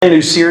Brand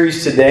new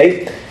series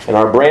today, and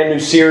our brand new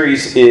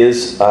series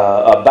is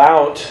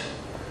about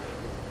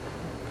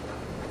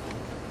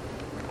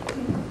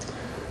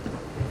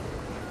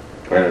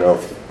I don't know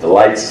if the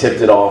lights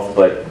tipped it off,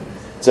 but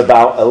it's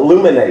about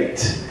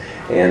illuminate.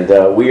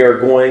 And we are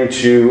going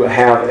to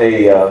have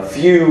a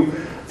few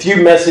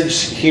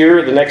messages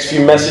here. The next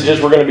few messages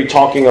we're going to be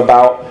talking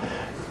about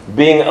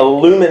being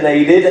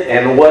illuminated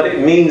and what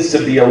it means to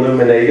be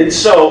illuminated.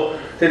 So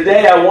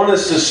today I want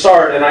us to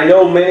start, and I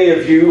know many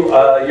of you,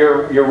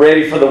 you're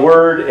ready for the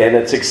Word, and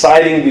it's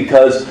exciting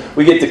because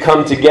we get to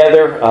come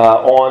together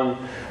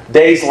on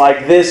days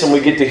like this, and we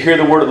get to hear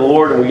the Word of the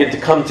Lord, and we get to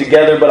come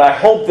together. But I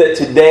hope that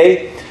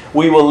today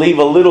we will leave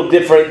a little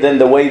different than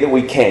the way that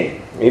we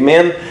came.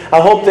 Amen? I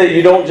hope that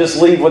you don't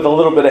just leave with a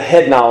little bit of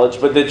head knowledge,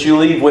 but that you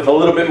leave with a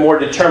little bit more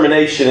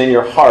determination in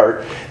your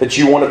heart that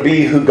you want to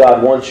be who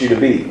God wants you to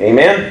be.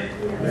 Amen?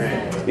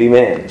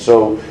 Amen.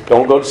 So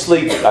don't go to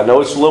sleep. I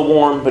know it's a little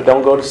warm, but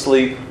don't go to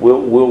sleep.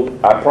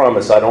 I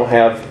promise I don't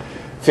have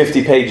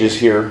 50 pages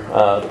here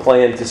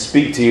planned to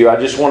speak to you. I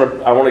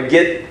want to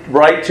get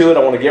right to it. I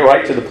want to get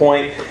right to the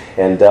point.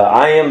 And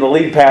I am the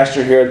lead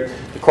pastor here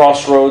at the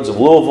Crossroads of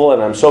Louisville,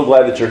 and I'm so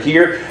glad that you're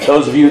here.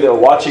 Those of you that are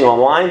watching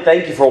online,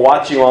 thank you for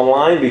watching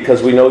online,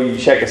 because we know you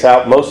check us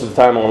out most of the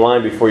time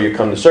online before you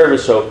come to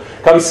service. So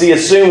come see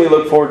us soon. We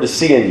look forward to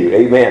seeing you.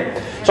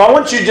 Amen. So I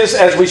want you, just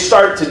as we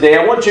start today,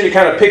 I want you to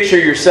kind of picture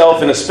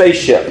yourself in a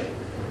spaceship.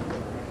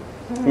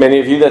 Many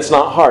of you, that's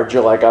not hard.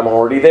 You're like, I'm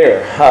already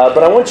there.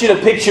 But I want you to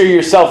picture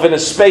yourself in a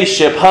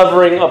spaceship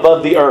hovering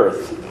above the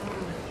earth.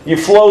 You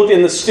float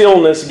in the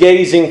stillness,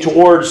 gazing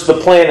towards the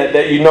planet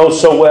that you know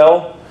so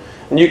well.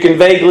 And you can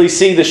vaguely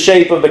see the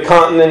shape of the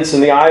continents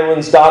and the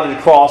islands dotted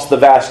across the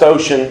vast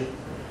ocean.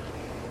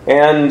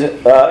 And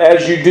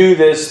as you do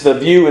this, the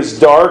view is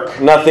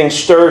dark. Nothing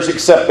stirs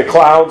except the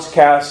clouds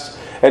cast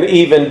an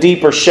even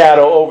deeper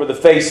shadow over the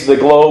face of the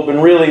globe.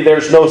 And really,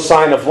 there's no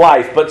sign of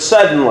life. But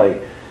suddenly,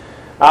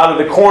 out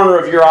of the corner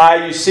of your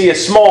eye, you see a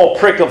small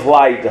prick of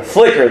light, a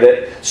flicker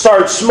that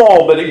starts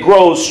small, but it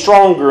grows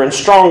stronger and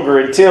stronger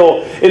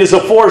until it is a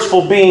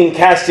forceful beam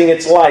casting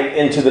its light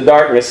into the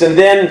darkness. And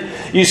then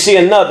you see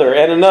another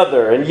and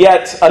another and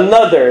yet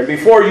another. And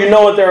before you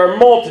know it, there are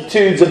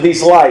multitudes of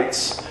these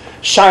lights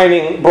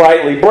shining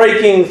brightly,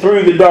 breaking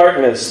through the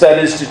darkness that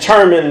is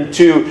determined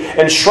to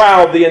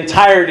enshroud the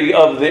entirety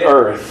of the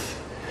earth.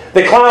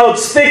 The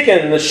clouds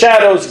thicken, the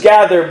shadows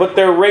gather, but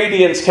their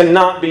radiance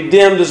cannot be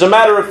dimmed. As a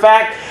matter of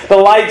fact, the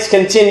lights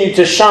continue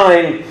to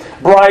shine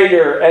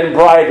brighter and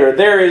brighter.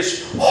 There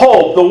is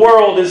hope. The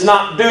world is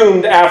not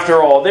doomed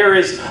after all. There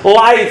is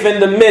life in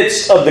the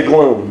midst of the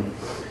gloom.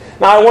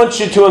 Now I want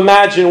you to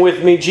imagine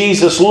with me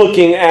Jesus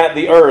looking at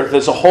the earth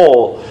as a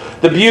whole.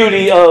 The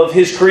beauty of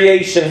His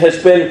creation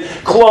has been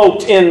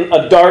cloaked in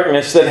a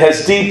darkness that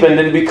has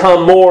deepened and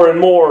become more and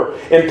more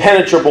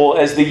impenetrable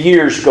as the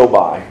years go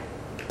by.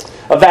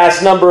 A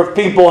vast number of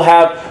people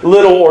have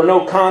little or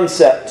no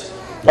concept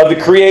of the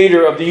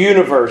Creator of the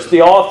universe,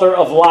 the author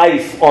of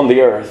life on the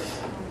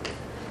earth.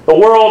 The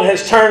world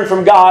has turned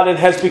from God and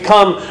has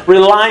become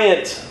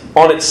reliant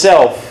on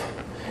itself.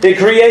 It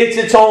creates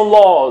its own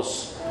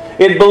laws.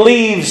 It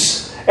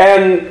believes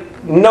and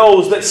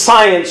knows that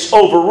science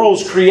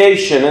overrules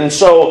creation, and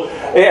so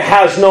it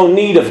has no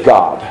need of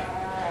God.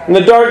 And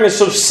the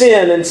darkness of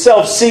sin and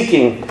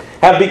self-seeking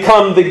have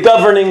become the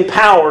governing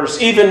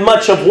powers. Even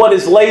much of what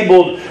is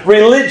labeled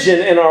religion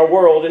in our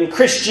world and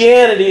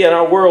Christianity in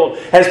our world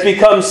has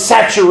become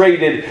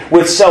saturated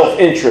with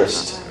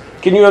self-interest.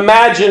 Can you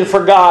imagine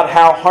for God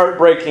how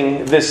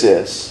heartbreaking this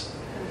is?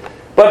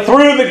 But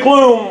through the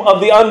gloom of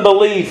the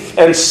unbelief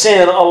and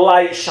sin, a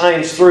light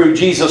shines through.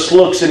 Jesus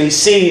looks and He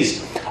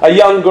sees a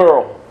young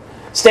girl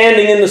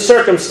standing in the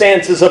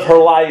circumstances of her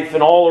life,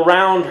 and all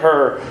around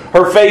her,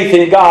 her faith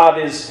in God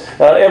is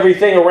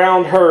everything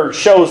around her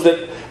shows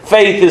that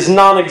faith is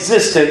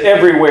non-existent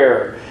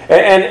everywhere.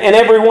 And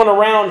everyone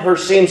around her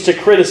seems to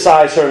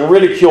criticize her and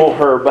ridicule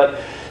her,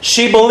 but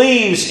she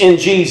believes in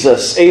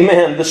Jesus.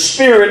 Amen. The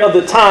spirit of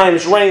the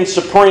times reigns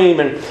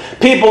supreme, and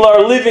people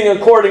are living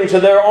according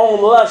to their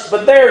own lust,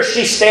 but there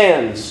she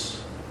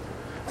stands,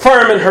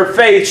 firm in her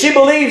faith. She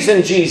believes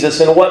in Jesus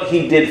and what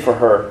He did for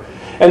her,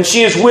 and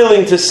she is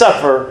willing to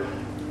suffer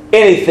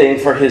anything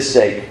for His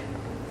sake.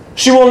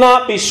 She will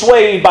not be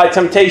swayed by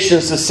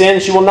temptations to sin.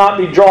 She will not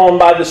be drawn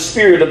by the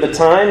spirit of the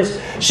times.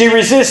 She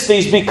resists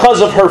these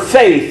because of her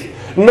faith,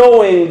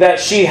 knowing that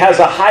she has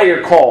a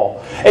higher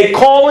call, a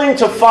calling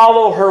to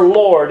follow her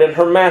Lord and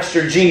her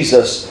Master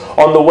Jesus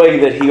on the way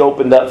that He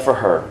opened up for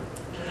her.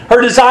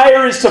 Her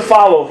desire is to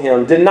follow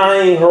Him,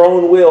 denying her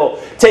own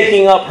will,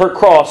 taking up her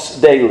cross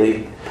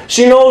daily.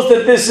 She knows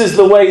that this is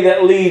the way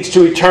that leads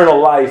to eternal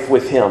life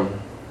with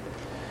Him.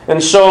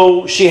 And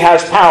so she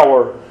has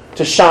power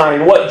to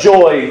shine. What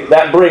joy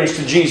that brings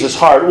to Jesus'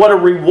 heart. What a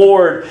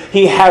reward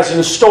He has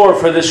in store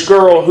for this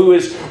girl who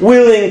is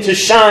willing to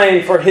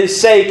shine for His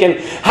sake. And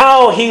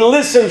how He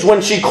listens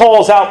when she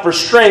calls out for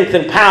strength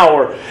and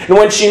power. And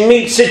when she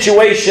meets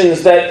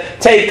situations that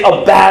take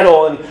a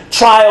battle and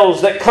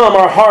trials that come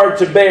are hard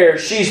to bear.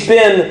 She's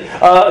been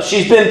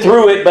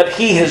through it, but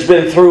He has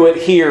been through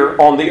it here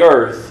on the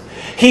earth.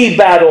 He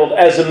battled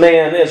as a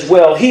man as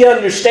well. He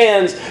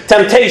understands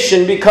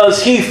temptation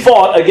because he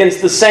fought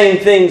against the same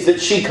things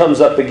that she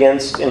comes up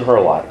against in her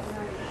life.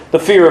 The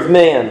fear of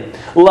man,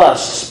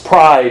 lusts,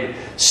 pride,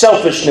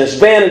 selfishness,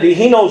 vanity.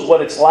 He knows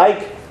what it's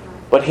like,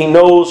 but He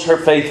knows her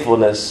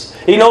faithfulness.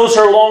 He knows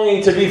her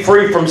longing to be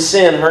free from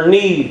sin, her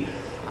need.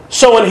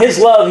 So in His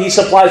love, He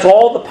supplies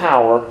all the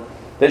power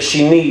that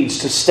she needs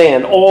to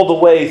stand all the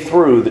way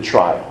through the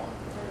trial.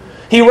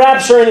 He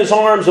wraps her in His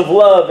arms of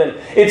love, and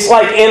it's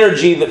like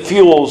energy that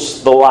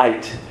fuels the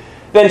light.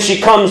 Then she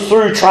comes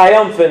through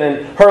triumphant,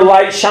 and her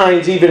light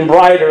shines even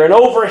brighter. And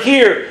over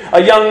here,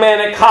 a young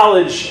man at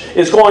college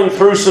is going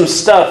through some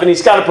stuff, and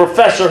he's got a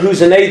professor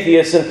who's an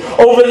atheist. And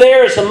over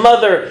there is a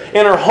mother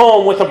in her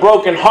home with a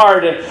broken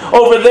heart. And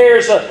over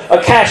there's a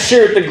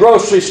cashier at the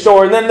grocery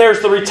store. And then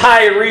there's the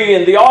retiree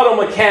and the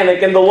auto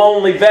mechanic and the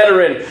lonely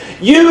veteran.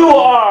 You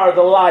are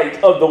the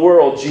light of the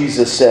world,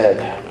 Jesus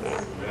said.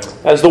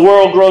 As the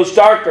world grows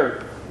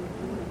darker,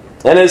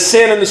 and as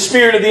sin and the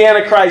spirit of the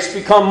Antichrist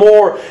become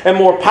more and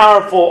more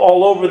powerful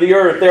all over the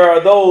earth, there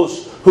are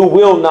those who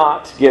will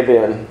not give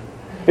in.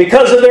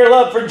 Because of their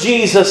love for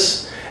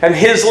Jesus and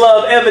His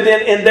love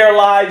evident in their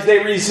lives, they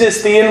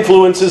resist the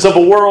influences of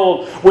a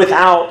world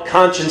without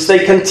conscience.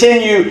 They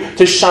continue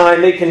to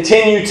shine. They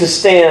continue to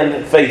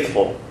stand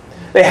faithful.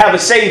 They have a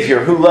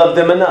Savior who loved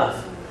them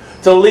enough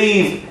to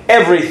leave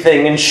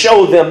everything and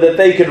show them that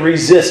they could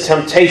resist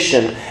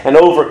temptation and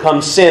overcome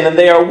sin. And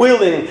they are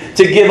willing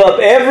to give up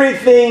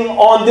everything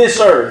on this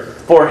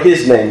earth for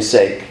His name's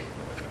sake.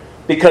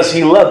 Because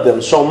He loved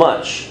them so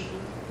much.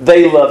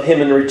 They love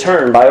Him in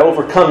return by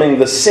overcoming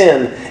the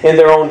sin in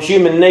their own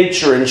human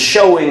nature and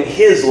showing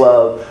His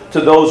love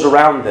to those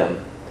around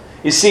them.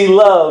 You see,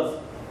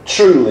 love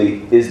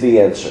truly is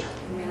the answer.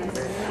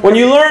 When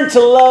you learn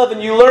to love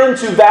and you learn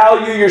to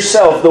value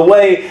yourself the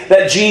way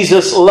that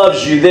Jesus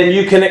loves you, then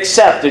you can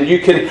accept and you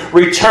can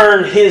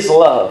return His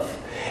love.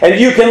 And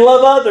you can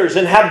love others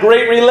and have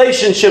great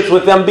relationships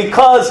with them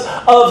because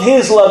of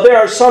His love. There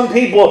are some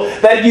people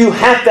that you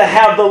have to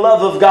have the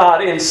love of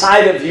God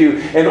inside of you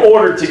in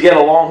order to get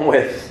along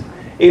with.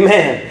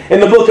 Amen. In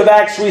the book of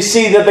Acts, we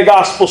see that the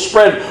gospel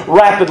spread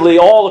rapidly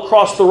all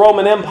across the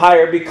Roman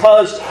Empire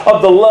because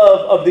of the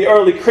love of the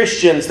early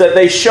Christians that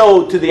they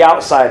showed to the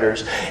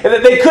outsiders. And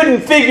that they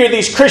couldn't figure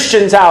these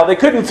Christians out. They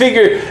couldn't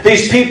figure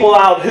these people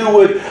out who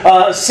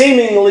would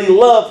seemingly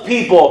love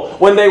people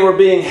when they were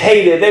being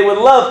hated. They would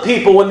love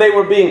people when they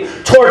were being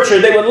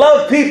tortured. They would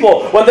love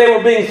people when they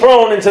were being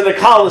thrown into the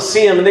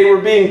Colosseum and they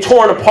were being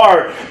torn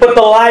apart. But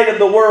the light of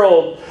the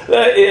world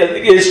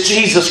is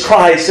Jesus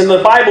Christ. And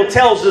the Bible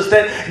tells us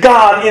that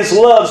God is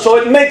love. So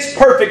it makes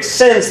perfect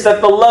sense that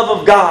the love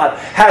of God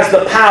has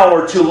the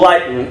power to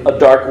lighten a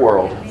dark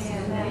world.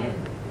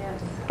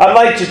 I'd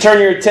like to turn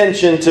your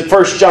attention to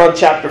 1 John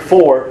chapter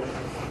 4.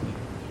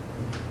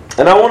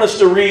 And I want us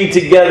to read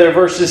together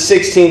verses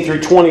 16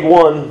 through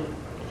 21.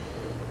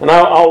 And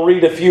I'll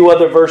read a few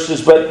other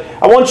verses. But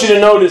I want you to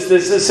notice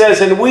this. It says,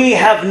 "And we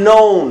have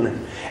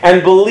known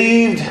and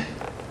believed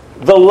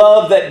the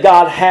love that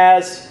God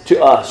has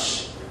to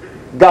us.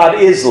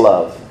 God is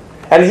love.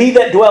 And he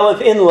that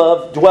dwelleth in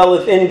love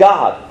dwelleth in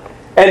God,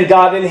 and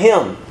God in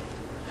him.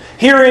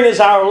 Herein is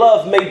our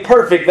love made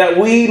perfect, that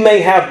we may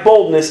have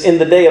boldness in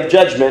the day of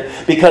judgment,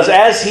 because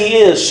as He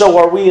is, so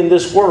are we in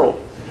this world.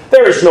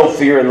 There is no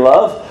fear in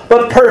love,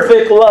 but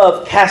perfect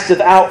love casteth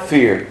out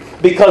fear,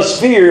 because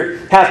fear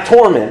hath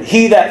torment.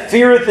 He that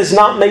feareth is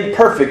not made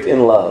perfect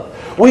in love.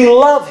 We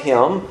love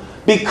Him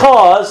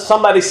because,"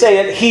 somebody say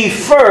it, "He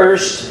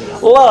first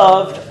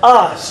loved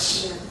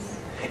us.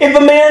 If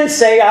a man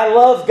say, I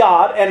love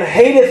God, and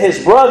hateth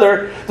his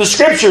brother, the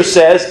Scripture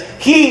says,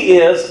 he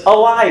is a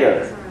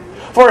liar.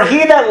 For he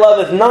that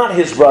loveth not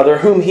his brother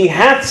whom he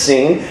hath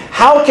seen,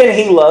 how can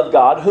he love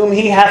God whom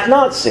he hath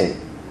not seen?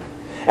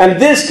 And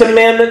this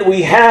commandment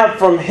we have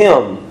from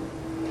Him,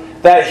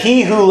 that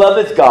he who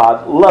loveth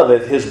God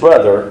loveth his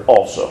brother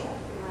also."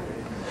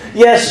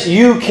 Yes,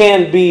 you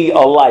can be a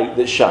light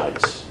that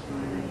shines.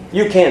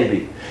 You can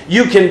be.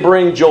 You can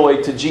bring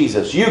joy to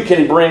Jesus. You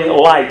can bring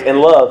light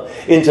and love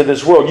into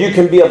this world. You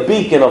can be a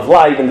beacon of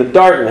light in the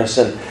darkness.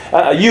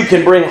 And you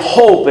can bring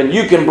hope and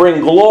you can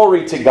bring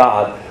glory to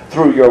God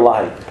through your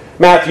light.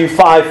 Matthew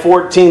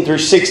 5:14 through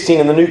 16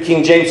 in the New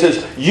King James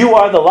says, "You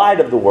are the light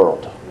of the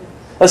world.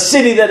 A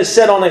city that is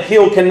set on a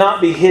hill cannot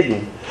be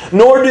hidden.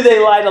 Nor do they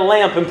light a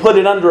lamp and put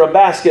it under a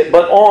basket,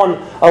 but on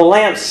a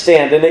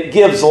lampstand, and it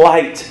gives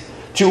light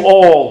to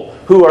all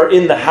who are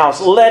in the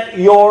house. Let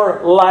your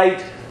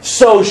light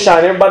so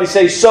shine." Everybody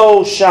say,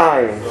 so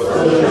shine.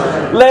 So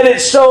shine. Let it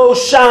so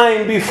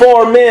shine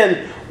before men.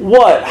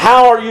 What?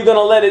 How are you going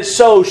to let it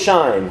so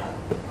shine?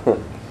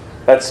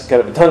 That's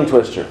kind of a tongue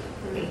twister.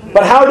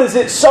 But how does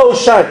it so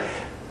shine?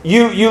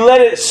 You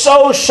let it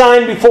so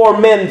shine before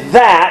men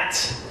that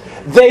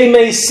they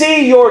may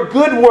see your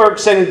good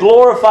works and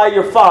glorify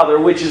your Father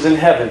which is in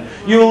heaven.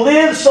 You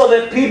live so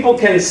that people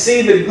can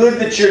see the good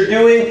that you're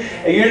doing.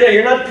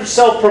 You're not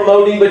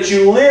self-promoting, but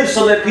you live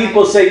so that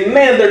people say,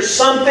 man, there's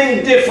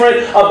something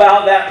different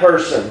about that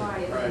person.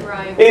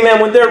 Right.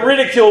 Amen. When they're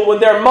ridiculed, when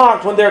they're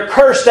mocked, when they're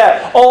cursed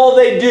at, all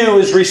they do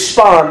is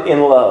respond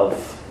in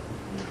love.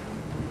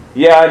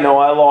 Yeah, I know,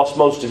 I lost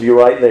most of you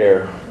right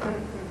there.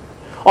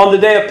 On the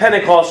day of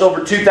Pentecost,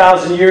 over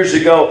 2,000 years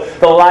ago,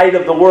 the light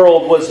of the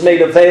world was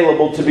made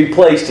available to be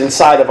placed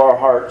inside of our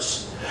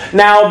hearts.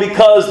 Now,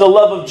 because the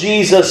love of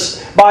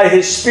Jesus by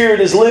His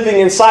Spirit is living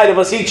inside of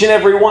us, each and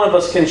every one of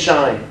us can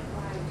shine.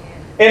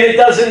 And it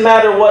doesn't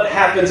matter what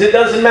happens. It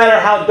doesn't matter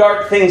how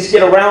dark things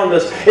get around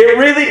us. It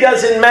really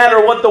doesn't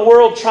matter what the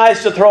world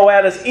tries to throw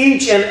at us.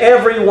 Each and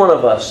every one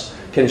of us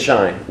can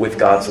shine with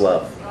God's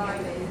love.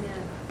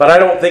 But I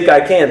don't think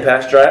I can,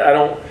 Pastor. I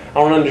don't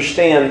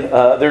understand.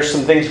 There's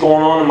some things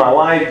going on in my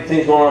life,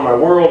 things going on in my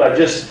world.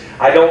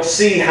 I don't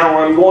see how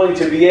I'm going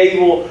to be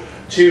able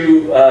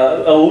to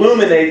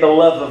illuminate the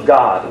love of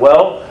God.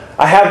 Well,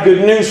 I have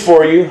good news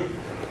for you.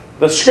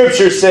 The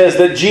Scripture says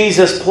that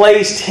Jesus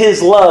placed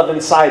His love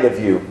inside of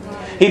you.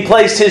 He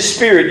placed His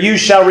Spirit. You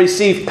shall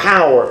receive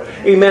power.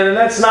 Amen. And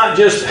that's not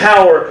just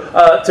power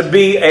to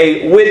be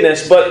a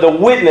witness, but the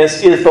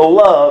witness is the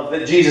love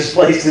that Jesus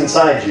placed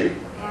inside you.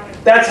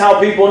 That's how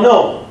people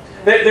know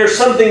that there's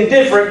something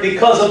different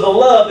because of the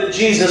love that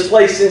Jesus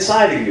placed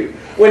inside of you.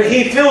 When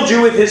He filled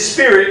you with His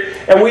Spirit,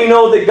 and we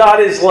know that God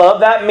is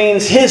love, that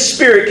means His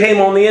Spirit came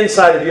on the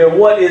inside of you. And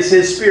what is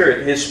His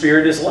Spirit? His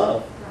Spirit is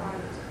love.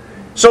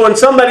 So when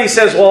somebody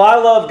says, well, I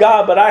love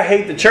God, but I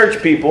hate the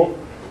church people,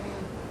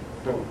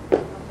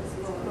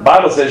 the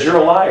Bible says you're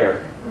a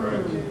liar.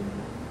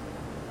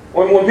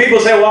 When people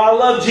say, well, I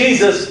love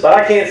Jesus, but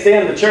I can't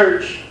stand the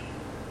church,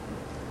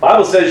 the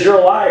Bible says you're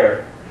a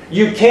liar.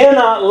 You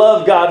cannot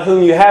love God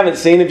whom you haven't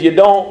seen if you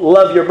don't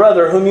love your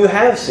brother whom you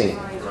have seen.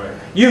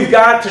 You've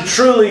got to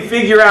truly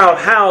figure out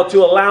how to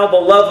allow the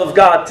love of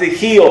God to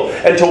heal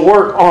and to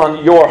work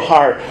on your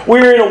heart.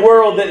 We're in a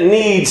world that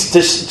needs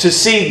to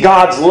see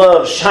God's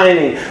love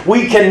shining.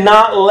 We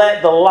cannot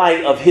let the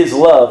light of His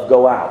love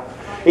go out.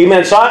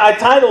 Amen. So I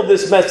titled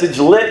this message,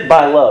 Lit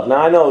by Love. Now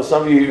I know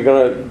some of you are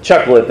going to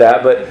chuckle at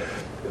that, but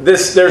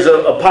there's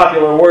a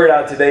popular word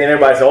out today and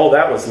everybody says, oh,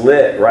 that was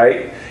lit,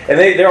 right? And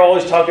they're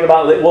always talking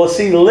about lit. Well,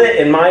 see, lit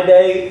in my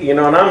day, and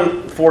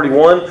I'm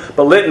 41,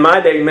 but lit in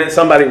my day meant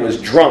somebody was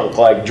drunk,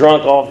 like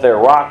drunk off their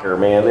rocker,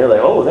 man. They're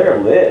like, oh, they're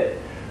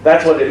lit.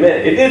 That's what it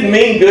meant. It didn't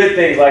mean good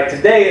things. Like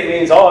today it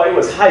means, oh, it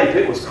was hype,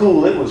 it was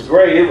cool, it was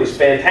great, it was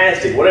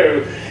fantastic,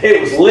 whatever.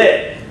 It was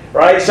lit,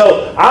 right?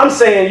 So I'm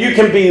saying you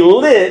can be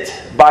lit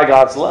by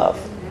God's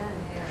love.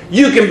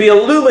 You can be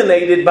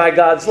illuminated by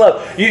God's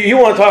love. You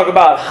want to talk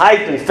about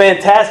hype and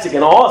fantastic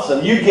and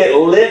awesome. You get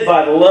lit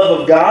by the love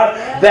of God.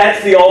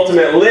 That's the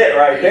ultimate lit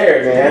right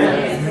there,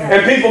 man.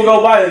 And people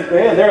go by and,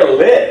 man, they're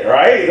lit,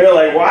 right? They're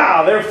like,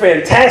 wow, they're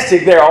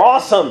fantastic. They're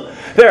awesome.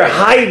 They're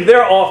hype.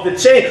 They're off the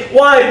chain.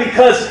 Why?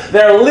 Because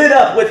they're lit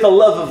up with the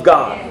love of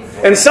God.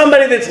 And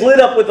somebody that's lit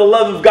up with the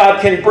love of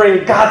God can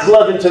bring God's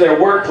love into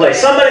their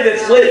workplace. Somebody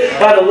that's lit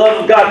by the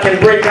love of God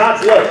can bring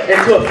God's love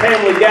into a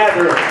family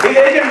gathering.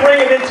 They can bring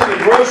it into the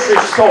grocery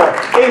store.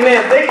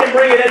 Amen. They can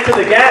bring it into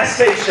the gas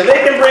station.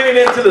 They can bring it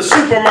into the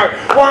supermarket.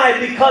 Why?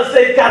 Because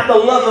they've got the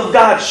love of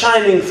God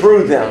shining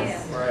through them.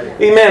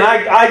 Amen.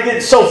 I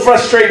get so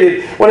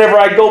frustrated whenever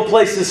I go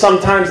places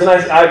sometimes and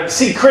I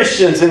see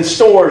Christians in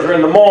stores or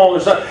in the mall or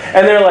something,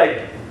 and they're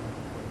like,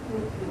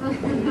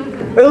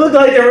 they look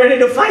like they're ready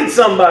to fight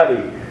somebody.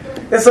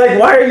 It's like,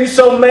 why are you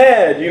so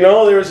mad?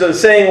 There was a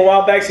saying a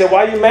while back said,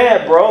 why are you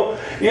mad, bro?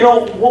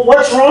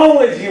 What's wrong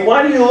with you?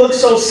 Why do you look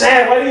so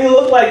sad? Why do you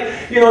look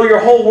like, your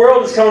whole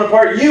world is coming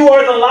apart? You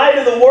are the light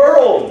of the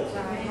world.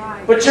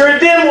 But you're a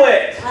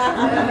dimwit.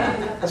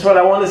 That's what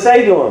I want to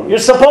say to them. You're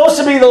supposed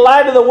to be the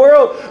light of the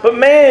world, but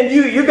man,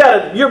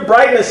 your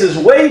brightness is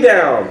way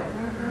down.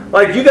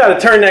 Like, you got to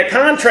turn that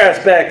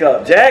contrast back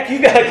up, Jack. You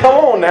got to come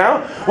on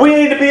now. We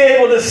need to be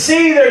able to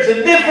see there's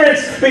a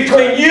difference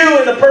between you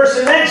and the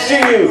person next to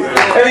you.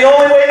 And the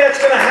only way that's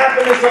going to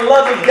happen is the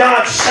love of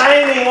God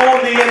shining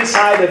on the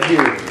inside of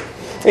you.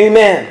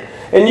 Amen.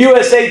 In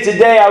USA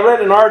Today, I read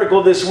an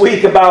article this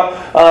week about,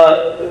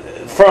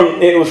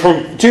 it was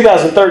from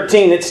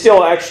 2013. It's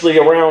still actually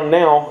around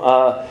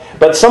now.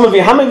 But how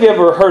many of you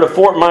ever heard of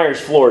Fort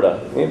Myers,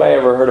 Florida? Anybody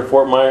ever heard of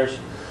Fort Myers?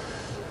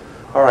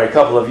 All right, a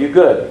couple of you.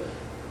 Good.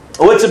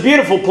 Well, it's a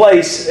beautiful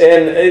place,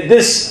 and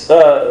this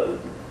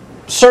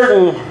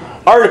certain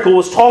article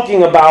was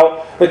talking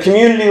about the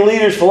community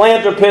leaders,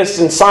 philanthropists,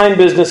 and sign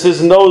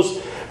businesses, and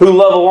those who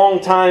love a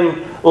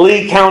long-time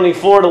Lee County,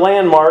 Florida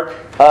landmark.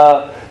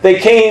 They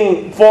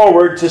came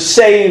forward to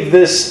save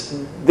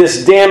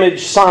this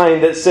damaged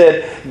sign that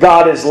said,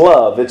 God is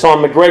love. It's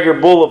on McGregor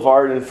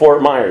Boulevard in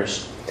Fort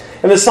Myers.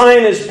 And the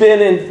sign has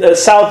been in the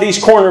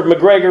southeast corner of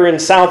McGregor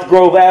and South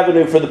Grove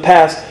Avenue for the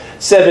past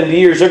 70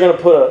 years. They're going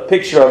to put a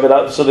picture of it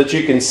up so that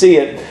you can see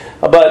it.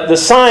 But the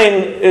sign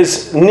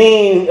is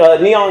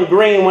neon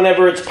green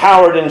whenever it's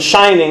powered and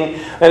shining.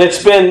 And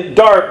it's been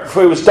dark.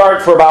 It was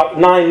dark for about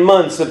 9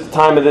 months at the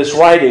time of this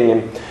writing.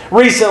 And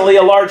recently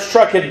a large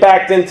truck had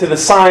backed into the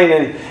sign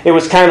and it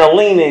was kind of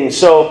leaning.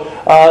 So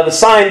the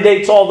sign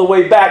dates all the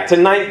way back to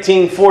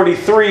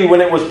 1943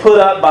 when it was put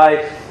up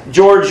by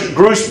George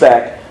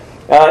Grusbeck.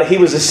 He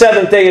was a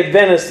Seventh-day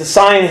Adventist. The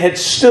sign had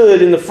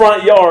stood in the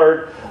front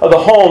yard of the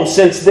home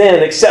since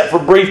then, except for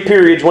brief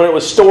periods when it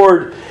was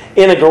stored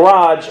in a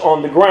garage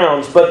on the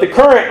grounds. But the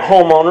current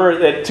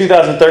homeowner at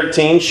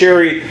 2013,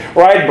 Sherry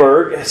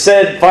Rydberg,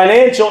 said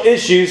financial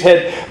issues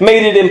had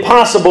made it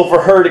impossible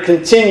for her to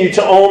continue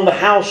to own the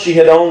house she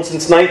had owned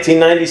since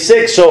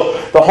 1996.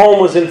 So the home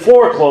was in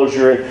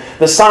foreclosure, and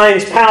the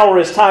sign's power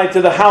is tied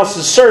to the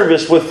house's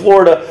service with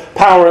Florida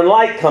Power and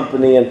Light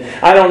Company. And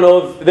I don't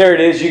know if there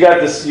it is. You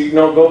got this. You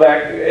know, go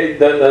back.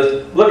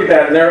 Look at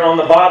that. And there on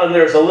the bottom,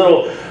 there's a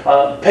little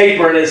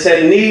paper, and it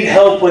said, "Need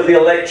help with the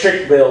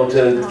electric bill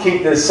to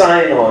keep this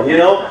sign on." You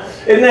know,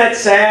 isn't that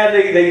sad?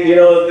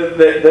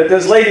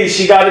 This lady,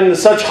 she got into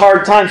such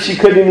hard times she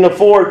couldn't even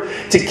afford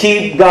to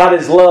keep God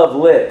is Love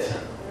lit.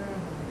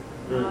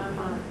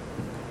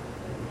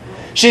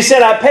 She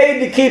said, "I paid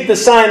to keep the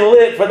sign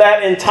lit for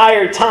that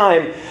entire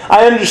time.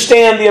 I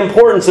understand the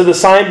importance of the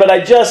sign, but I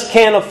just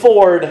can't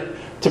afford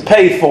to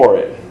pay for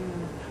it."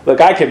 Look,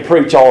 I could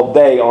preach all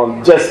day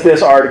on just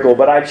this article,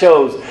 but I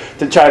chose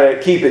to try to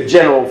keep it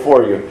general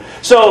for you.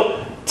 So,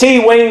 T.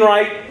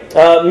 Wainwright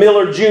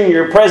Miller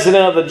Jr.,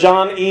 president of the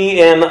John E.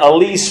 and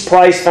Elise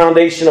Price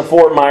Foundation of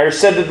Fort Myers,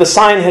 said that the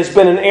sign has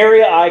been an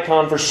area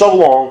icon for so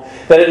long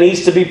that it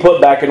needs to be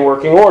put back in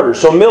working order.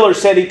 So Miller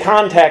said he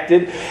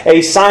contacted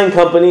a sign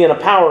company and a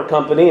power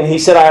company, and he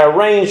said, "I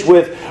arranged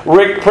with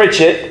Rick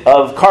Pritchett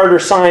of Carter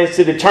Signs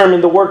to determine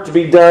the work to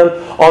be done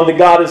on the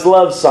God is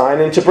Love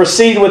sign and to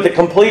proceed with the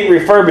complete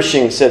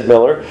refurbishing," said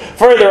Miller.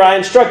 Further, "I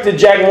instructed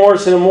Jack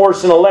Morrison and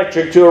Morrison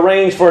Electric to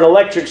arrange for an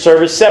electric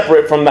service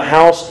separate from the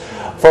house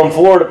from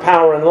Florida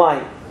Power and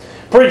Light."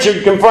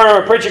 Pritchett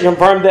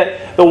confirmed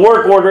that the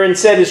work order and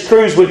said his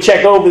crews would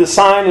check over the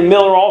sign, and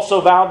Miller also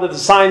vowed that the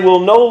sign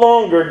will no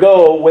longer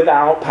go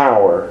without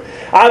power.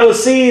 "I will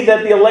see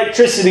that the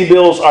electricity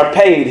bills are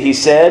paid," he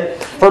said.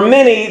 "For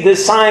many,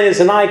 this sign is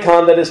an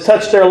icon that has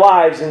touched their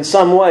lives in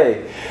some way."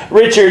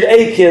 Richard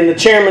Aiken, the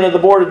chairman of the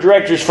board of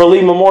directors for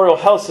Lee Memorial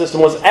Health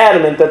System, was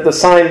adamant that the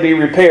sign be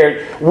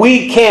repaired.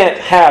 "We can't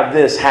have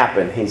this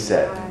happen," he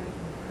said.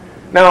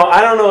 Now,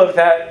 I don't know if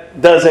that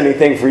does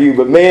anything for you,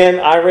 but man,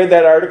 I read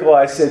that article,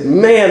 I said,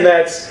 man,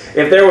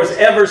 if there was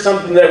ever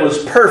something that was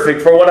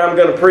perfect for what I'm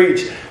going to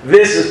preach,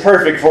 this is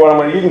perfect for what I'm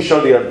going to. You can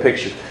show the other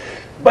pictures.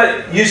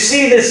 But you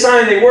see this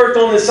sign, they worked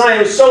on this sign, it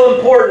was so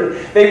important.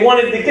 They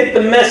wanted to get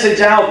the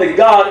message out that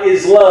God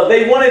is love.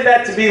 They wanted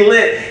that to be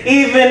lit,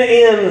 even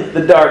in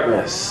the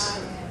darkness.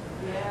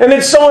 And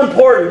it's so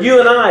important. You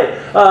and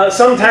I,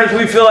 sometimes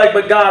we feel like,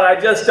 but God, I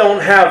just don't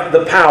have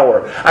the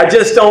power. I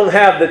just don't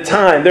have the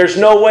time. There's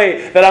no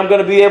way that I'm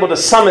going to be able to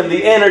summon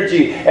the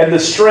energy and the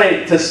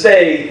strength to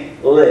stay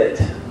lit.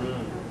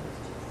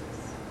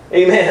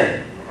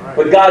 Amen.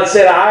 But God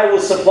said, "I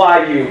will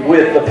supply you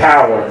with the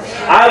power.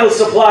 I will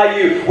supply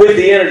you with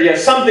the energy. If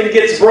something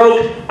gets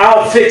broke,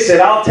 I'll fix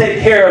it. I'll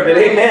take care of it."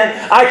 Amen.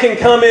 I can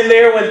come in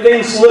there when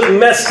things look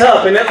messed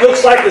up and it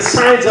looks like the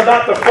sign's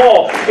about to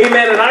fall.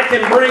 Amen. And I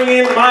can bring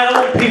in my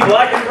own people.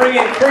 I can bring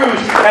in crews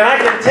and I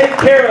can take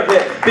care of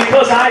it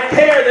because I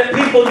care that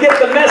people get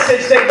the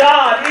message that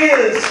God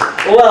is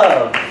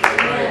love.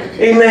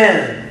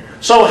 Amen.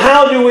 So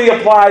how do we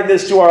apply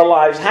this to our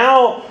lives?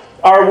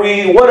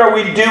 What are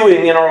we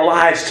doing in our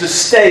lives to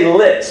stay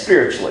lit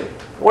spiritually?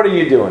 What are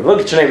you doing? Look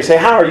at your neighbor and say,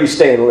 "How are you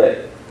staying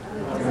lit?"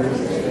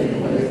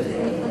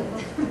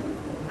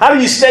 How do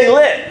you stay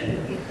lit?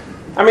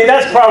 I mean,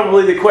 that's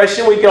probably the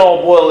question we can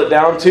all boil it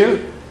down to.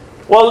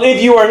 Well,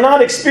 if you are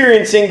not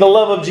experiencing the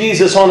love of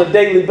Jesus on a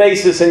daily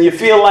basis and you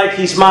feel like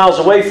He's miles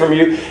away from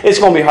you, it's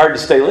going to be hard to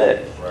stay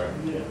lit.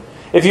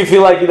 If you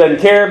feel like He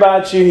doesn't care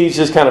about you, He's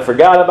just kind of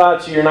forgot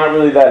about you, you're not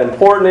really that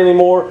important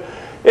anymore,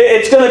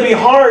 it's going to be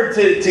hard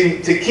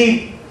to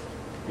keep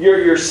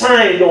your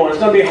sign going. It's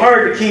going to be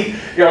hard to keep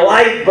your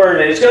light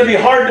burning. It's going to be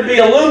hard to be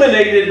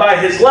illuminated by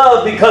His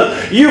love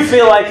because you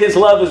feel like His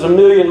love is a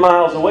million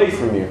miles away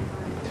from you.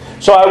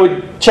 So I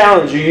would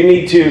challenge you. You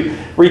need to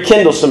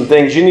rekindle some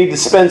things. You need to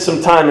spend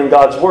some time in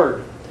God's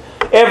Word.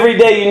 Every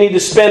day you need to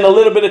spend a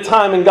little bit of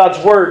time in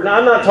God's Word. Now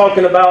I'm not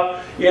talking about,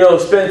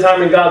 spend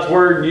time in God's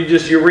Word and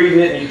you're reading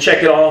it and you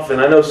check it off. And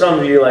I know some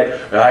of you are like,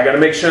 I got to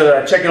make sure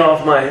that I check it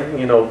off my,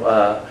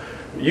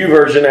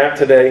 YouVersion app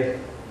today.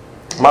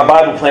 My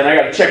Bible plan, I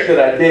got to check that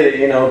I did it,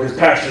 because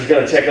Pastor's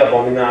going to check up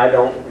on me. Now, I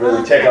don't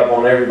really check up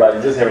on everybody,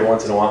 just every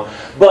once in a while.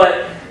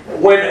 But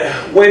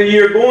when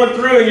you're going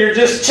through and you're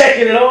just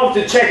checking it off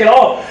to check it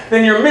off,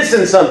 then you're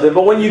missing something.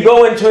 But when you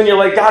go into it and you're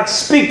like, God,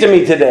 speak to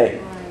me today.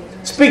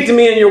 Speak to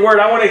me in your Word.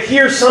 I want to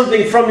hear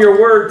something from your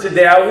Word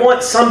today. I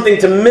want something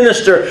to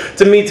minister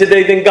to me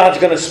today. Then God's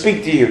going to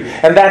speak to you.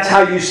 And that's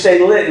how you stay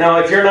lit. Now,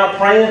 if you're not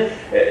praying,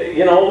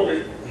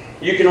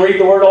 you can read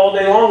the Word all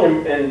day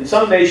long, and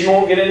some days you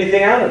won't get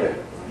anything out of it.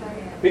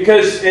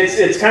 Because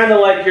it's kind of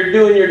like you're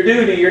doing your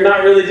duty. You're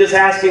not really just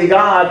asking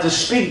God to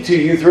speak to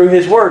you through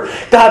His Word.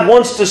 God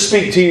wants to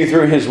speak to you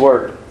through His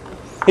Word.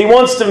 He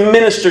wants to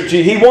minister to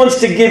you. He wants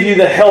to give you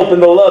the help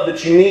and the love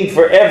that you need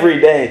for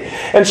every day.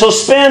 And so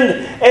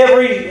spend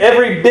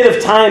every bit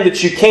of time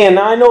that you can.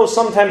 Now I know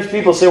sometimes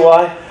people say,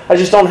 well, I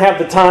just don't have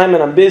the time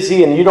and I'm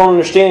busy and you don't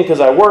understand because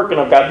I work and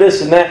I've got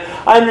this and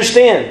that. I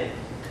understand.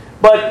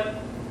 But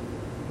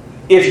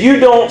if you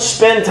don't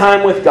spend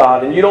time with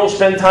God and you don't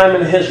spend time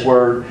in His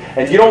Word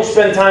and you don't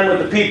spend time with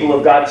the people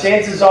of God,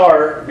 chances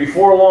are,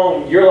 before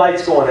long, your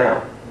light's going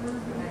out.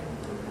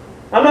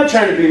 I'm not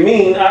trying to be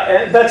mean.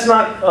 That's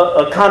not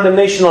a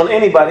condemnation on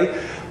anybody.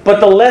 But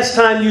the less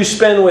time you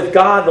spend with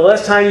God, the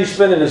less time you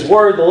spend in His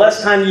Word, the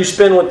less time you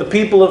spend with the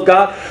people of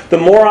God, the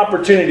more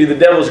opportunity the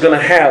devil's going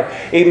to have,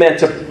 amen,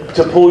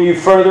 to pull you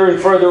further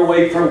and further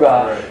away from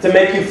God, to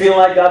make you feel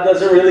like God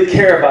doesn't really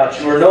care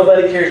about you, or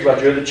nobody cares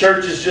about you, or the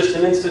church is just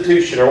an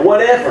institution, or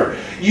whatever.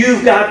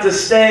 You've got to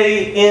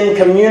stay in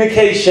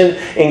communication,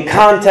 in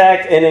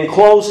contact, and in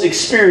close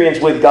experience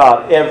with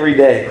God every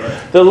day.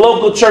 The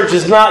local church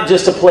is not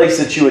just a place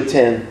that you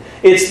attend.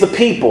 It's the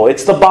people.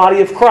 It's the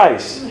body of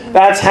Christ.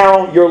 That's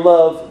how your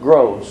love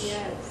grows.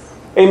 Yes.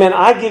 Amen.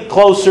 I get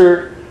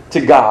closer to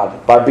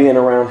God by being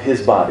around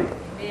His body.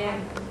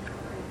 Amen.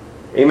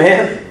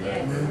 Amen.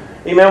 Yes.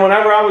 Amen.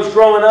 Whenever I was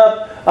growing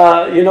up,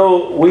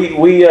 we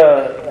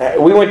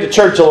went to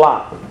church a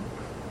lot,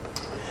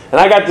 and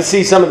I got to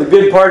see some of the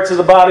good parts of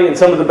the body and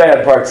some of the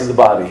bad parts of the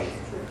body.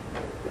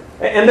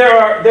 And there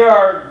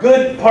are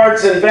good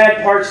parts and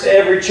bad parts to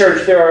every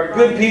church. There are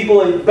good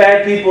people and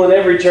bad people in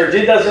every church.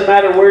 It doesn't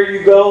matter where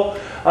you go.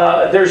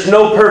 There's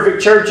no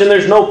perfect church and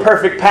there's no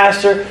perfect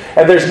pastor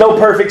and there's no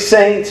perfect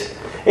saint.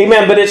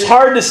 Amen. But it's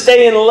hard to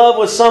stay in love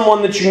with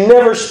someone that you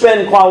never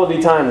spend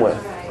quality time with.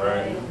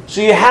 Right.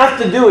 So you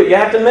have to do it. You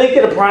have to make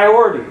it a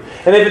priority.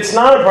 And if it's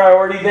not a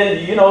priority,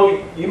 then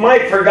you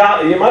might have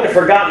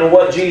forgotten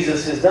what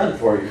Jesus has done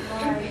for you.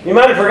 You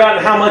might have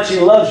forgotten how much He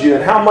loves you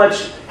and how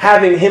much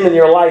having Him in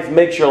your life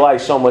makes your life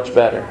so much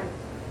better.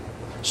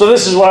 So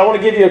this is what I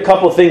want to give you a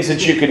couple of things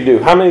that you can do.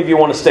 How many of you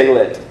want to stay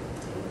lit?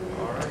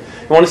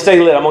 You want to stay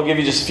lit? I'm going to give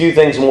you just a few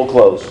things and we'll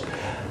close.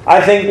 I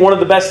think one of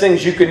the best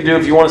things you can do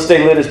if you want to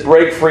stay lit is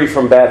break free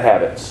from bad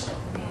habits.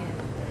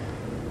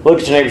 Look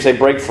at your neighbor and say,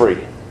 break free.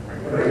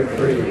 Break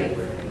free.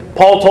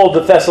 Paul told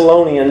the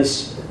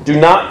Thessalonians, do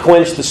not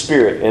quench the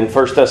Spirit in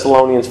 1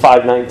 Thessalonians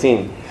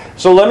 5:19.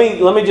 So let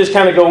me just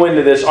kind of go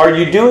into this. Are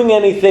you doing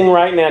anything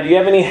right now? Do you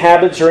have any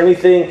habits or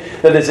anything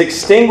that is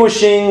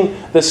extinguishing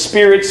the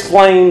Spirit's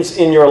flames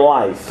in your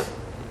life?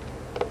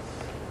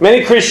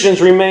 Many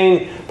Christians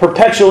remain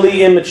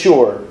perpetually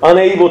immature,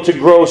 unable to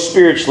grow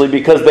spiritually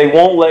because they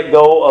won't let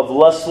go of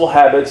lustful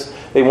habits,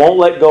 they won't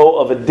let go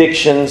of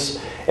addictions,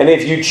 and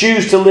if you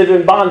choose to live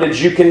in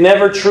bondage, you can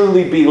never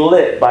truly be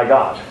lit by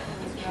God.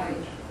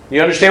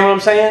 You understand what I'm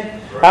saying?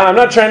 I'm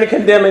not trying to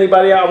condemn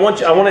anybody. I want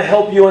to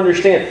help you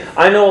understand.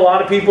 I know a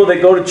lot of people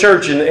that go to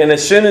church, and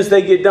as soon as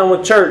they get done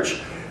with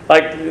church,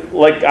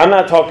 like I'm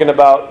not talking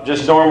about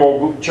just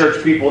normal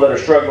church people that are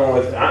struggling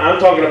with. I'm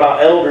talking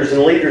about elders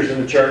and leaders in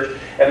the church,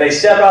 and they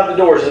step out the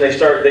doors and as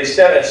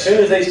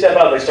soon as they step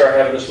out, they start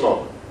having to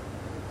smoke.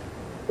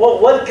 Well,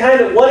 what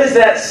does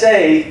that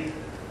say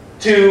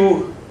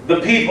to the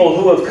people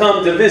who have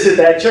come to visit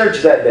that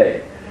church that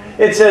day?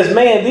 It says,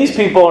 man, these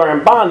people are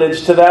in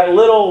bondage to that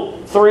little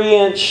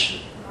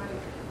 3-inch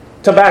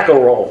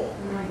tobacco roll.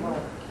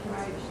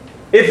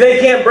 If they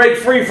can't break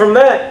free from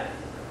that,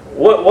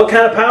 what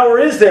kind of power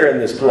is there in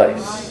this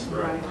place?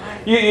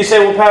 You say,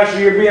 well, Pastor,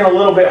 you're being a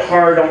little bit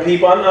hard on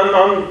people.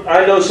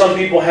 I know some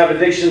people have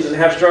addictions and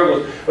have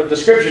struggles, but the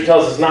Scripture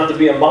tells us not to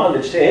be in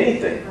bondage to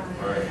anything.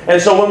 And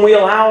so when we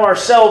allow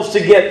ourselves to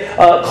get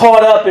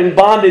caught up in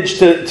bondage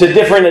to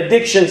different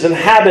addictions and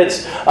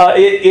habits,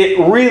 it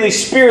really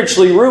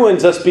spiritually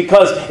ruins us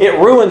because it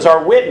ruins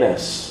our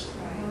witness.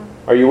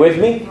 Are you with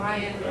me?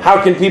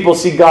 How can people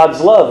see God's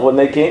love when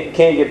they can't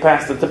get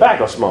past the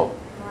tobacco smoke?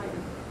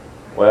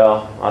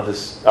 Well,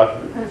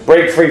 I'll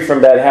break free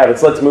from bad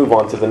habits. Let's move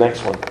on to the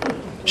next one.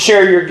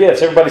 Share your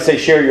gifts. Everybody say,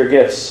 share your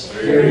gifts.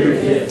 Share your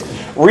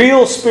gifts.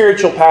 Real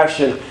spiritual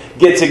passion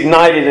gets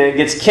ignited and it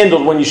gets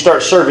kindled when you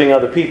start serving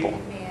other people.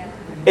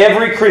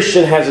 Every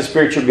Christian has a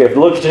spiritual gift.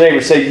 Look at your neighbor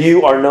and say,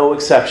 you are no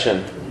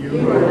exception.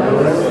 You are no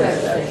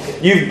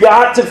exception. You've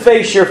got to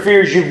face your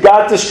fears. You've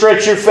got to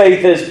stretch your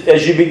faith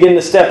as you begin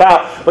to step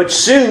out. But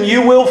soon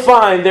you will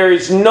find there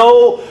is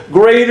no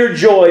greater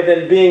joy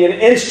than being an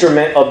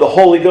instrument of the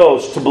Holy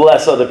Ghost to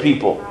bless other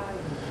people.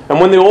 And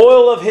when the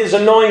oil of His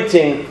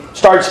anointing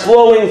starts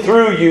flowing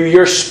through you,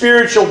 your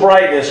spiritual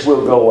brightness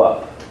will go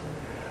up.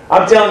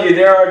 I'm telling you,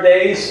 there are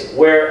days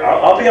where,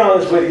 I'll be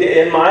honest with you,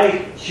 in my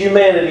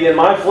humanity, in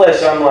my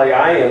flesh, I'm like,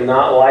 I am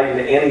not lighting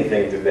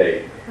anything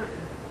today.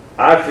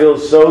 I feel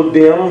so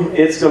dim.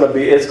 It's going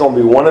to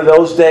be one of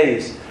those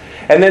days.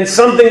 And then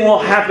something will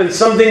happen,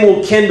 something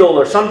will kindle,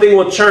 or something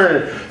will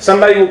churn.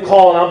 Somebody will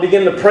call, and I'll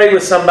begin to pray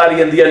with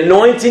somebody, and the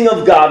anointing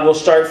of God will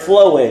start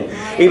flowing.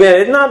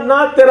 Amen. It's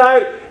not that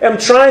am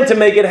trying to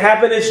make it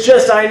happen. It's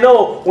just I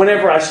know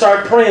whenever I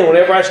start praying,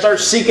 whenever I start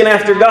seeking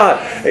after God,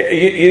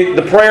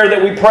 the prayer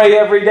that we pray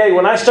every day,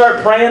 when I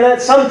start praying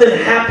that, something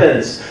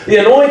happens. The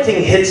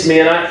anointing hits me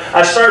and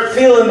I start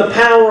feeling the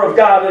power of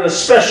God in a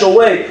special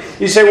way.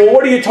 You say, well,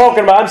 what are you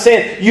talking about? I'm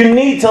saying you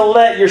need to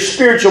let your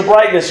spiritual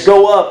brightness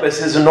go up as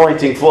His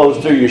anointing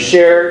flows through you.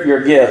 Share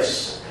your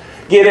gifts.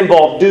 Get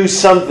involved. Do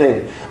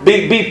something.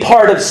 Be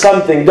part of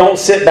something. Don't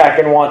sit back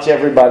and watch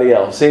everybody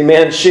else.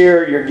 Amen.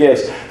 Share your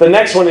gifts. The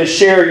next one is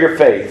share your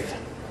faith.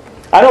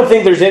 I don't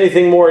think there's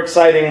anything more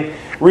exciting,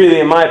 really,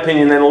 in my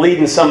opinion, than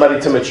leading somebody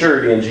to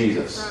maturity in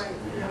Jesus.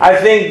 I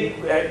think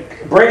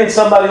bringing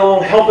somebody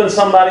along, helping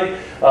somebody,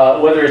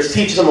 whether it's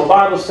teaching them a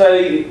Bible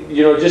study,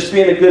 just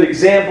being a good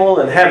example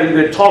and having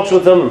good talks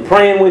with them and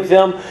praying with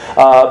them,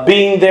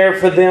 being there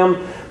for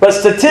them. But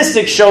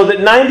statistics show that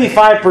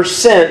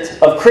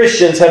 95% of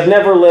Christians have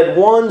never led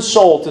one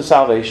soul to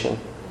salvation.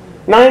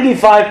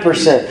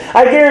 95%.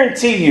 I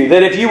guarantee you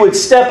that if you would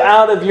step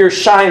out of your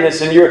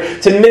shyness and your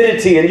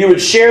timidity and you would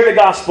share the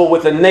gospel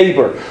with a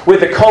neighbor,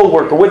 with a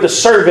coworker, with a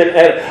server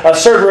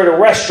at a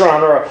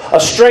restaurant or a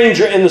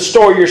stranger in the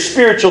store, your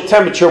spiritual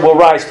temperature will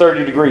rise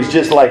 30 degrees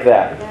just like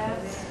that.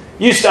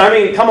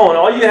 Come on,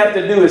 all you have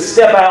to do is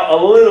step out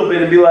a little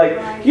bit and be like,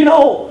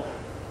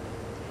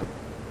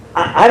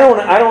 I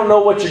don't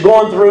know what you're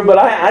going through, but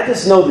I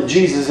just know that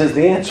Jesus is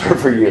the answer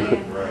for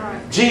you.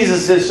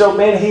 Jesus is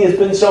He has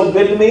been so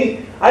good to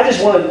me. I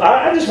just wanted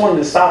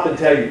to stop and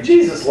tell you,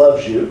 Jesus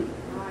loves you.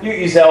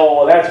 You say,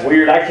 oh, that's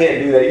weird. I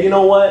can't do that. You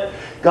know what?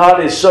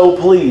 God is so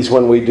pleased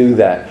when we do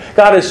that.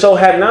 God is so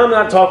happy. Now I'm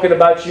not talking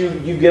about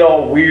you get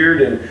all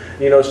weird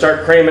and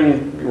start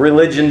cramming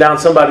religion down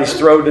somebody's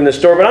throat in the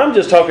store, but I'm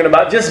just talking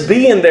about just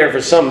being there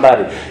for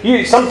somebody.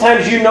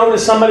 Sometimes you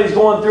notice somebody's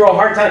going through a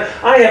hard time.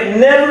 I have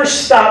never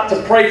stopped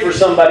to pray for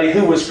somebody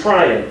who was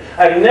crying.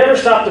 I've never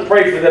stopped to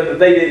pray for them that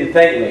they didn't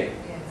thank me.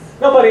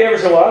 Nobody ever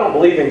said, well, I don't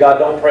believe in God,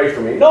 don't pray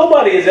for me.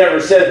 Nobody has ever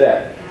said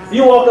that.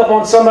 You walk up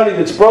on somebody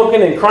that's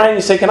broken and crying,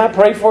 you say, can I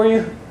pray for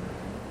you?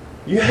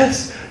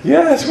 Yes,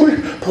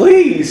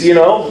 please,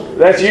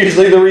 that's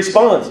usually the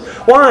response.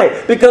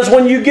 Why? Because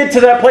when you get to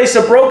that place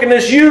of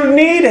brokenness, you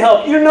need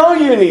help. You know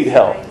you need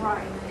help.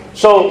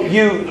 So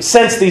you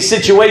sense these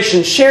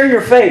situations, share your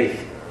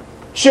faith.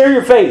 Share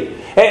your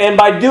faith. And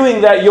by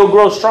doing that, you'll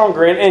grow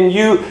stronger. And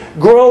you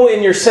grow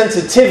in your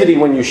sensitivity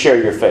when you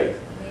share your faith.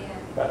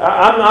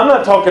 I'm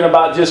not talking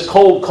about just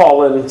cold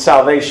calling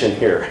salvation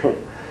here.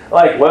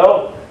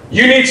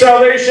 You need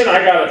salvation?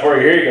 I got it for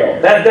you. Here you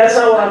go. That's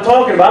not what I'm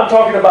talking about. I'm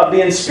talking about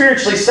being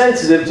spiritually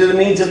sensitive to the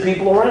needs of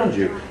people around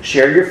you.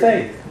 Share your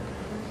faith.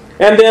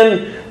 And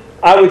then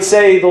I would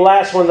say the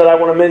last one that I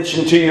want to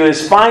mention to you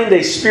is find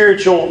a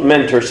spiritual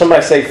mentor.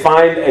 Somebody say,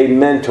 find a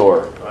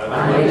mentor.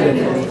 Find a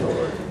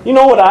mentor. You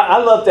know what? I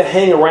love to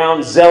hang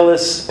around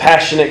zealous,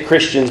 passionate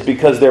Christians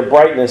because their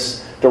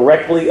brightness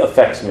directly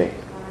affects me.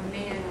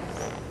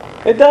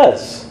 It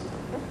does.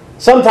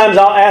 Sometimes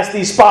I'll ask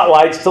these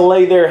spotlights to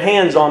lay their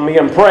hands on me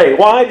and pray.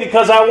 Why?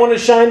 Because I want to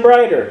shine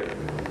brighter.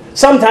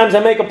 Sometimes I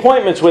make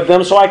appointments with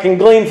them so I can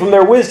glean from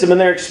their wisdom and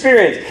their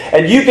experience.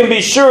 And you can be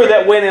sure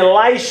that when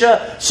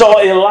Elisha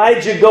saw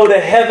Elijah go to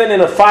heaven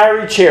in a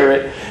fiery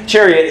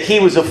chariot, he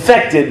was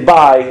affected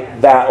by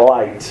that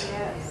light.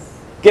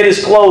 Get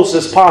as close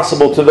as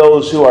possible to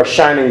those who are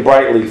shining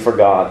brightly for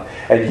God,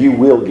 and you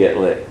will get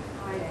lit.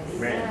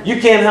 You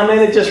can't help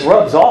it just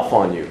rubs off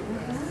on you.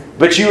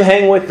 But you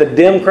hang with the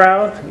dim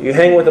crowd, you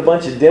hang with a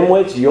bunch of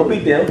dimwits, you'll be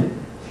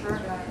dim.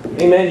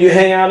 Amen. You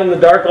hang out in the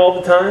dark all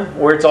the time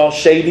where it's all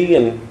shady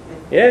and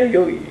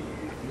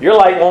your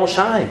light won't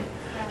shine.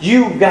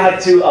 You've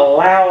got to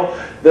allow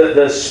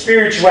the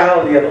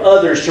spirituality of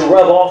others to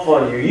rub off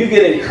on you. You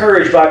get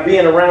encouraged by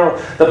being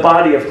around the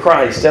body of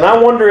Christ. And I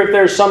wonder if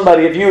there's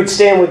somebody, if you would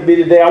stand with me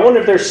today, I wonder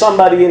if there's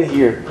somebody in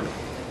here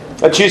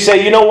that you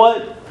say, you know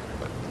what?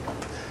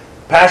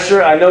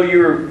 Pastor, I know you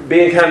were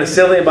being kind of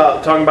silly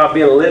about talking about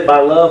being lit by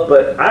love,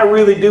 but I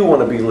really do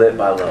want to be lit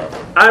by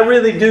love. I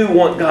really do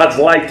want God's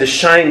light to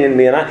shine in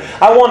me, and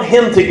I want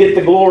Him to get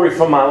the glory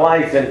from my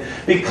life. And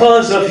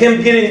because of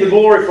Him getting the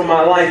glory from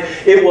my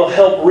life, it will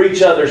help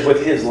reach others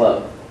with His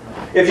love.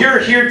 If you're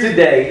here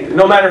today,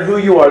 no matter who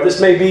you are, this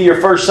may be your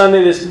first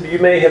Sunday, you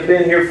may have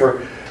been here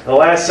for the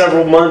last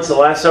several months, the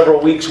last several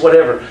weeks,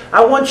 whatever.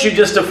 I want you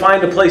just to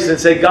find a place and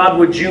say, God,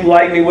 would you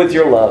light me with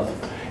your love?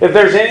 If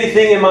there's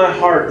anything in my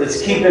heart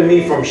that's keeping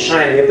me from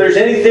shining, if there's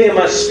anything in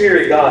my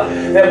spirit, God,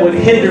 that would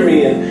hinder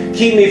me and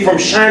keep me from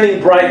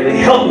shining brightly,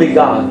 help me,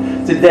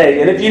 God,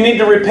 today. And if you need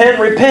to repent,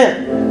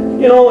 repent.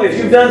 If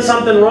you've done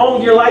something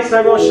wrong, your light's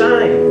not going to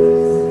shine.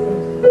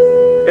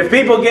 If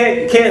people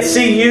can't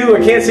see you or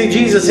can't see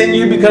Jesus in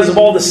you because of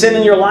all the sin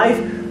in your life,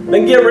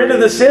 then get rid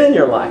of the sin in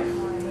your life.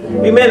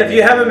 Amen. If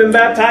you haven't been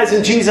baptized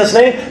in Jesus'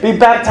 name, be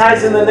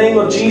baptized in the name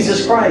of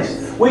Jesus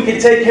Christ. We can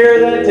take care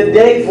of that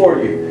today for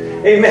you.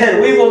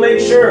 Amen. We will make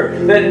sure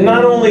that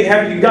not only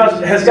has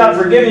God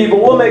forgiven you,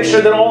 but we'll make sure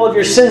that all of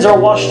your sins are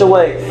washed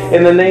away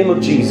in the name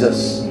of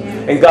Jesus.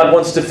 And God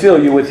wants to fill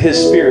you with His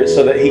Spirit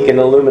so that He can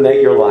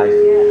illuminate your life.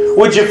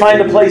 Would you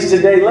find a place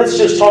today? Let's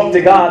just talk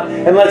to God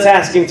and let's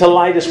ask Him to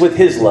light us with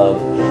His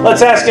love.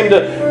 Let's ask Him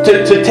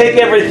to take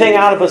everything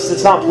out of us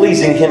that's not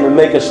pleasing Him and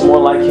make us more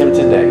like Him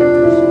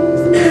today.